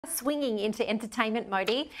Swinging into entertainment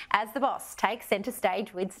Modi as the boss takes centre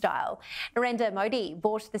stage with style. Narendra Modi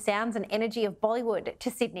brought the sounds and energy of Bollywood to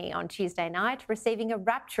Sydney on Tuesday night, receiving a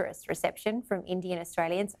rapturous reception from Indian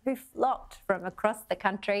Australians who flocked from across the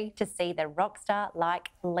country to see the rockstar-like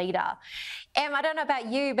leader. I don't know about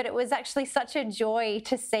you, but it was actually such a joy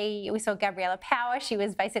to see. We saw Gabriella Power. She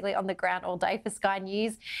was basically on the ground all day for Sky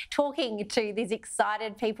News, talking to these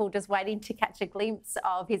excited people just waiting to catch a glimpse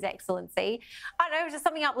of His Excellency. I don't know, it was just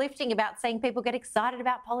something uplifting about seeing people get excited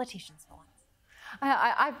about politicians for once.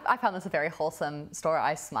 I found this a very wholesome story.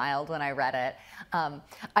 I smiled when I read it.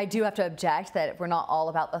 I do have to object that we're not all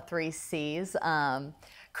about the 3 C's,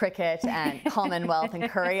 cricket and Commonwealth and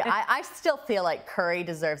curry. I still feel like curry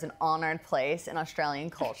deserves an honoured place in Australian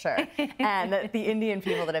culture, and that the Indian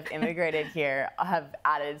people that have immigrated here have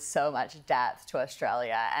added so much depth to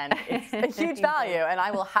Australia, and it's a huge value, and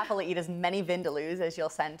I will happily eat as many vindaloos as you'll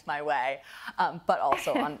send my way. But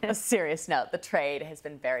also on a serious note, the trade has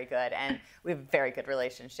been very good, and we have a very good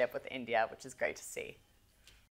relationship with India, which is great to see.